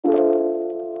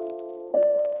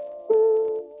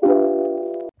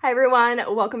Hi everyone,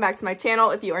 welcome back to my channel.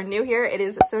 If you are new here, it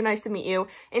is so nice to meet you.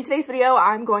 In today's video,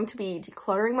 I'm going to be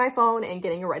decluttering my phone and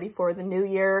getting it ready for the new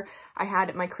year. I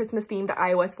had my Christmas themed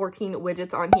iOS 14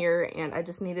 widgets on here and I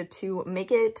just needed to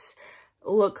make it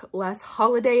look less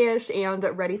holiday-ish and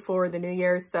ready for the new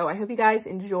year. So I hope you guys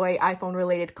enjoy iPhone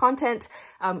related content.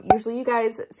 Usually you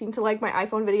guys seem to like my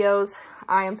iPhone videos.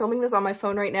 I am filming this on my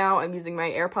phone right now. I'm using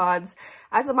my AirPods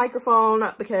as a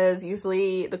microphone because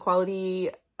usually the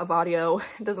quality of audio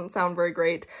doesn't sound very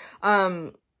great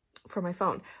for my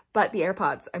phone, but the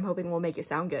AirPods I'm hoping will make it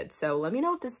sound good. So let me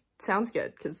know if this sounds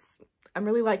good because I'm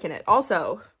really liking it.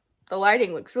 Also, the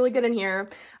lighting looks really good in here.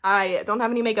 I don't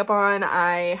have any makeup on.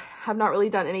 I have not really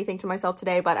done anything to myself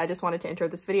today, but I just wanted to enter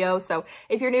this video. So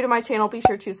if you're new to my channel, be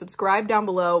sure to subscribe down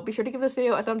below. Be sure to give this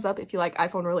video a thumbs up if you like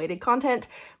iPhone related content.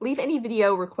 Leave any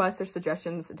video requests or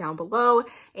suggestions down below,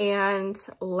 and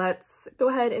let's go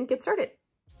ahead and get started.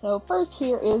 So first,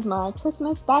 here is my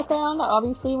Christmas background.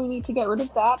 Obviously, we need to get rid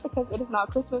of that because it is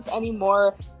not Christmas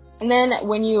anymore. And then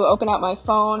when you open up my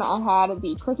phone, I had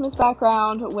the Christmas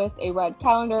background with a red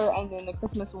calendar and then the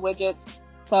Christmas widgets.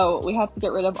 So we have to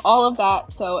get rid of all of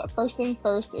that. So first things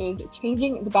first is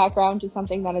changing the background to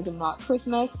something that is not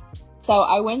Christmas. So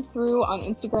I went through on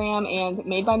Instagram, and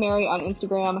Made by Mary on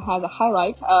Instagram has a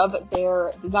highlight of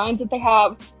their designs that they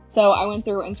have. So I went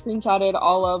through and screenshotted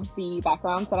all of the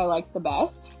backgrounds that I liked the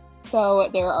best. So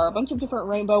there are a bunch of different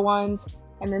rainbow ones,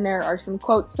 and then there are some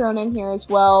quotes thrown in here as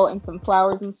well, and some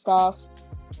flowers and stuff.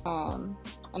 And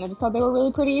I just thought they were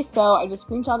really pretty, so I just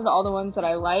screenshotted all the ones that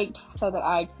I liked so that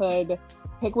I could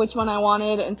pick which one I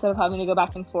wanted instead of having to go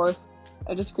back and forth.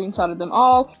 I just screenshotted them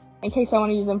all in case I want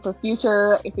to use them for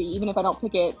future, even if I don't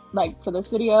pick it like for this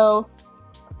video.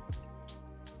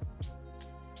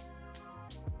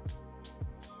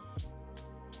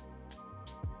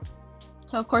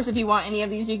 So of course, if you want any of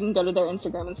these, you can go to their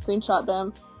Instagram and screenshot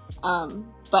them.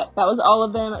 But that was all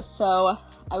of them. So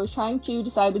I was trying to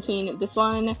decide between this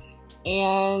one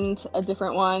and a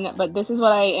different one, but this is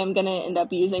what I am going to end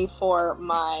up using for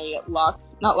my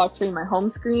not lock screen, my home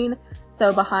screen.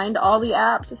 So behind all the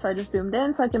apps, so I just zoomed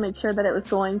in so I can make sure that it was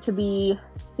going to be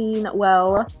seen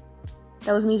well.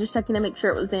 That was me just checking to make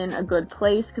sure it was in a good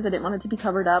place because I didn't want it to be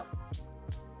covered up.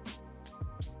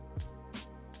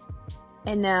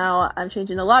 And now I'm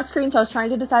changing the lock screen, so I was trying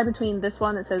to decide between this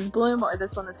one that says Bloom or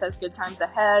this one that says Good Times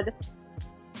Ahead.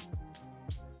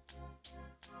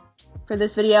 For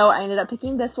this video, I ended up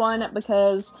picking this one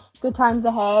because Good Times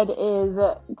Ahead is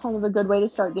kind of a good way to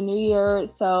start the new year.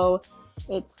 So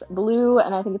it's blue,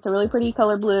 and I think it's a really pretty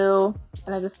color blue,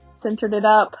 and I just centered it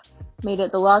up, made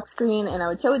it the lock screen, and I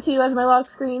would show it to you as my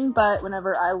lock screen, but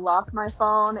whenever I lock my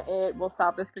phone, it will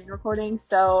stop the screen recording,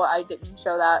 so I didn't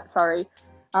show that, sorry.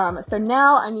 So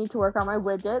now I need to work on my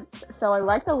widgets. So I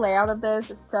like the layout of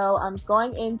this. So I'm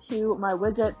going into my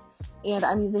widgets and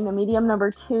I'm using the medium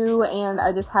number 2, and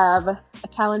I just have a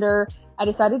calendar. I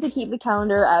decided to keep the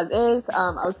calendar as is.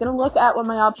 I was going to look at what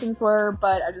my options were,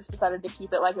 but I just decided to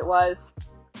keep it like it was.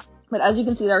 But as you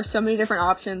can see, there are so many different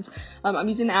options. I'm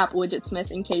using the app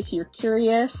Widgetsmith in case you're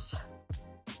curious.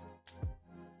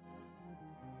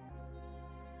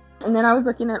 And then I was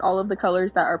looking at all of the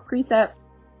colors that are preset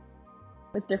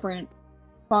with different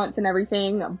fonts and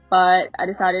everything, but I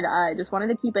decided I just wanted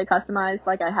to keep it customized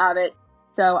like I have it.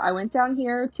 So I went down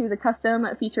here to the custom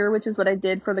feature, which is what I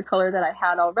did for the color that I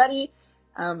had already.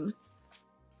 And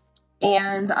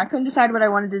I couldn't decide what I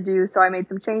wanted to do, so I made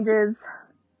some changes.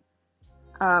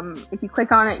 If you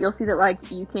click on it, you'll see that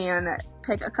like you can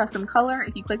pick a custom color.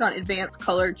 If you click on Advanced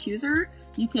Color Chooser,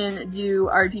 you can do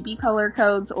RGB color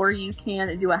codes, or you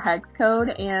can do a hex code.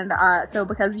 And so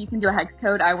because you can do a hex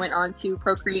code, I went on to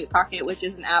Procreate Pocket, which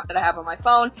is an app that I have on my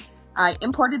phone. I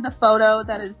imported the photo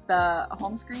that is the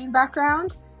home screen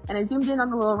background, and I zoomed in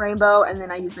on the little rainbow, and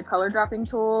then I used the color dropping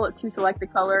tool to select the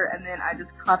color, and then I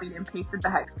just copied and pasted the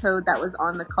hex code that was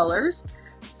on the colors.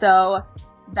 So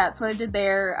that's what I did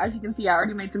there. As you can see, I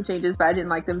already made some changes, but I didn't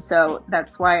like them, so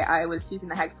that's why I was choosing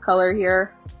the hex color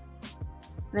here.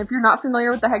 And if you're not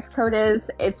familiar with the hex code is,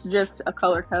 it's just a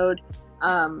color code,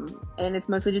 and it's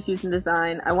mostly just used in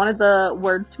design. I wanted the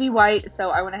words to be white,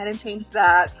 so I went ahead and changed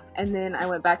that, and then I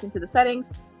went back into the settings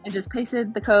and just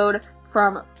pasted the code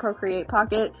from Procreate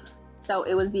Pocket. So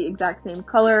it was the exact same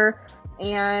color,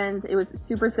 and it was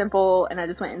super simple, and I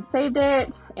just went and saved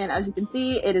it, and as you can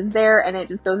see, it is there, and it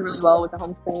just goes really well with the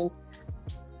home screen.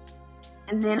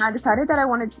 And then I decided that I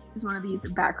wanted to use one of these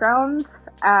backgrounds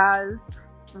as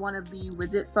one of the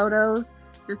widget photos,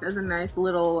 just as a nice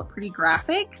little pretty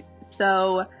graphic.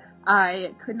 So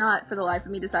I could not for the life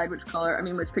of me decide which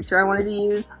picture I wanted to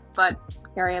use, but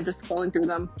here I am just scrolling through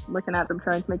them, looking at them,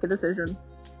 trying to make a decision.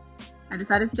 I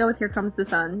decided to go with Here Comes the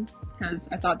Sun because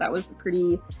I thought that was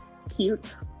pretty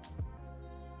cute.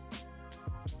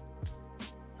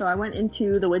 So I went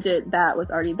into the widget that was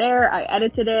already there, I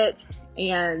edited it,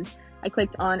 and I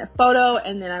clicked on a photo,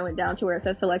 and then I went down to where it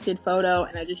says selected photo,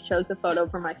 and I just chose the photo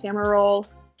for my camera roll.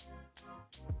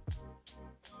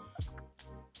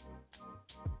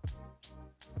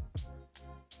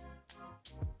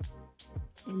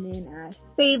 And then I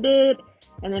saved it,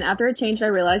 and then after it changed, I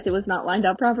realized it was not lined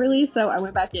up properly, so I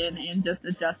went back in and just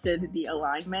adjusted the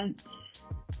alignment.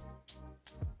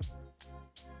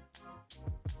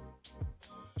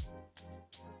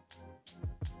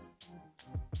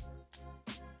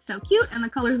 So cute, and the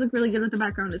colors look really good with the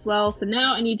background as well. So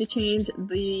now I need to change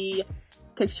the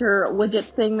picture widget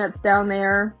thing that's down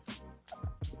there.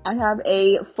 I have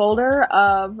a folder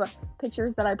of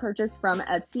pictures that I purchased from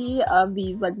Etsy of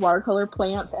these like watercolor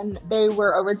plants, and they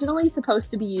were originally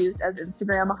supposed to be used as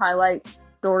Instagram highlight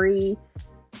story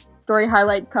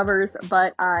highlight covers,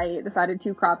 but I decided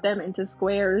to crop them into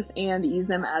squares and use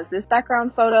them as this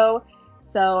background photo.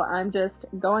 So I'm just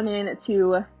going in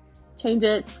to change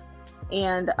it.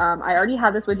 And I already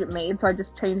have this widget made, so I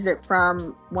just changed it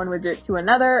from one widget to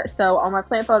another. So all my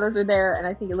plant photos are there, and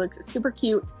I think it looks super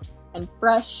cute and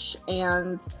fresh.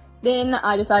 And then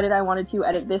I decided I wanted to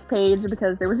edit this page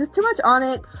because there was just too much on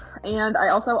it. And I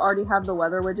also already have the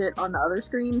weather widget on the other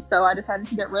screen, so I decided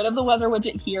to get rid of the weather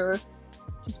widget here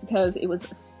just because it was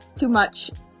too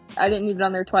much. I didn't need it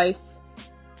on there twice.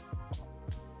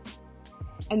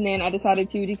 And then I decided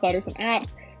to declutter some apps.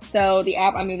 So the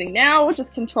app I'm moving now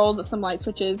just controls some light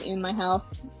switches in my house.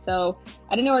 So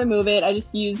I didn't know where to move it. I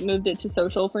just moved it to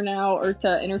social for now, or to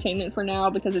entertainment for now,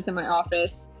 because it's in my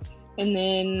office. And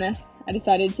then I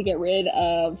decided to get rid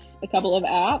of a couple of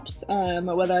apps,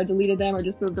 whether I deleted them or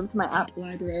just moved them to my app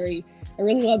library. I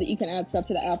really love that you can add stuff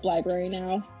to the app library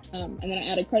now. And then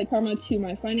I added Credit Karma to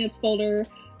my finance folder,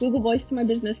 Google Voice to my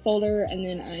business folder, and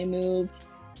then I moved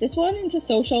this one into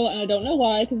social, and I don't know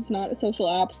why, because it's not a social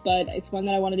app, but it's one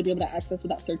that I wanted to be able to access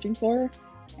without searching for.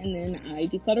 And then I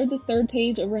decluttered this third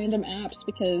page of random apps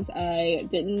because I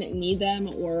didn't need them,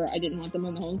 or I didn't want them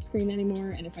on the home screen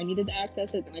anymore, and if I needed to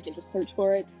access it, then I could just search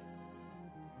for it.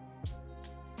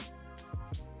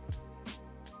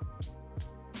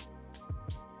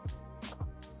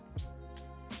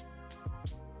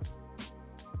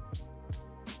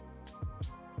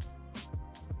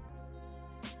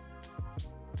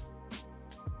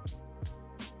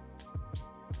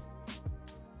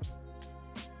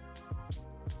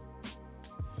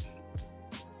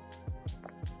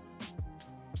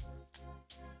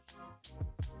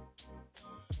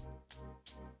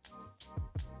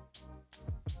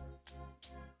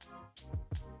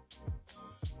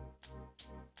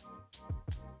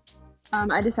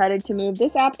 I decided to move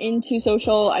this app into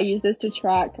social. I use this to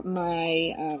track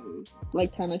my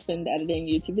time I spend editing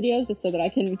YouTube videos, just so that I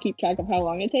can keep track of how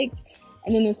long it takes.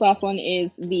 And then this last one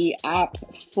is the app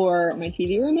for my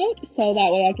TV remote, so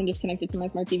that way I can just connect it to my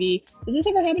smart TV. Does this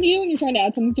ever happen to you when you're trying to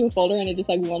add something to a folder and it just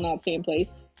will not stay in place?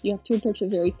 You have to approach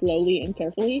it very slowly and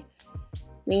carefully.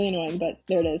 Really annoying, but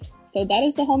there it is. So that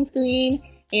is the home screen,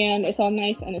 and it's all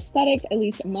nice and aesthetic, at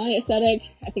least my aesthetic.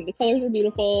 I think the colors are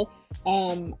beautiful.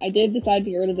 I did decide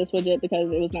to get rid of this widget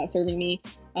because it was not serving me.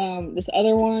 This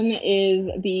other one is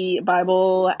the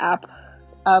Bible app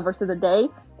verse of the day,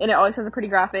 and it always has a pretty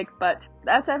graphic, but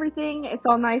that's everything. It's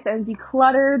all nice and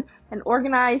decluttered and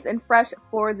organized and fresh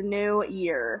for the new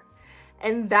year.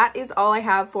 And that is all I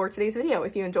have for today's video.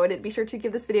 If you enjoyed it, be sure to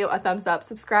give this video a thumbs up.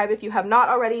 Subscribe if you have not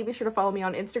already. Be sure to follow me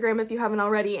on Instagram if you haven't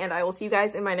already, and I will see you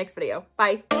guys in my next video.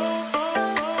 Bye!